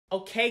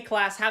Okay,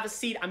 class, have a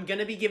seat. I'm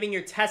gonna be giving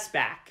your test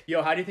back.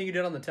 Yo, how do you think you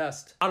did on the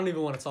test? I don't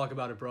even want to talk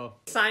about it, bro.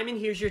 Simon,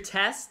 here's your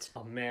test.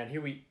 Oh man,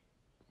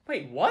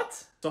 Wait,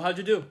 what? So how'd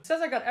you do? It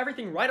says I got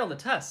everything right on the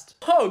test.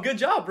 Oh, good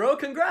job, bro.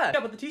 Congrats.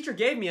 Yeah, but the teacher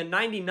gave me a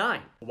 99.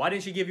 Why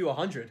didn't she give you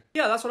 100?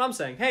 Yeah, that's what I'm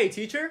saying. Hey,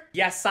 teacher.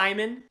 Yes,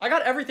 Simon? I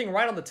got everything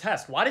right on the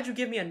test. Why did you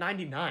give me a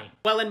 99?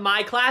 Well, in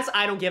my class,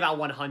 I don't give out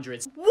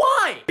 100s.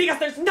 Why? Because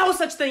there's no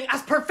such thing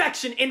as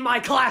perfection in my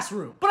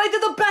classroom. But I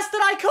did the best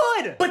that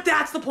I could. But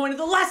that's the point of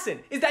the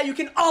lesson, is that you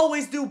can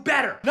always do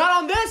better. Not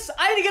on this.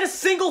 I didn't get a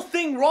single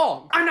thing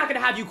wrong. I'm not gonna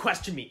have you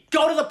question me.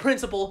 Go to the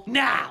principal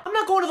now. I'm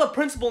not going to the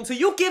principal until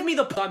you give me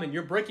the— Simon,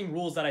 you're breaking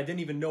rules that I didn't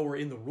even know were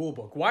in the rule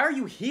book. Why are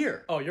you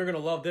here? Oh, you're gonna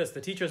love this.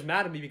 The teacher's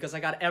mad at me because I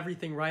got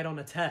everything right on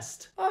a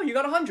test. Oh, you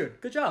got 100.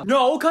 Good job.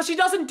 No, because she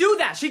doesn't do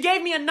that. She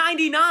gave me a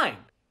 99.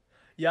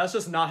 Yeah, that's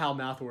just not how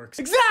math works.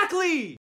 Exactly!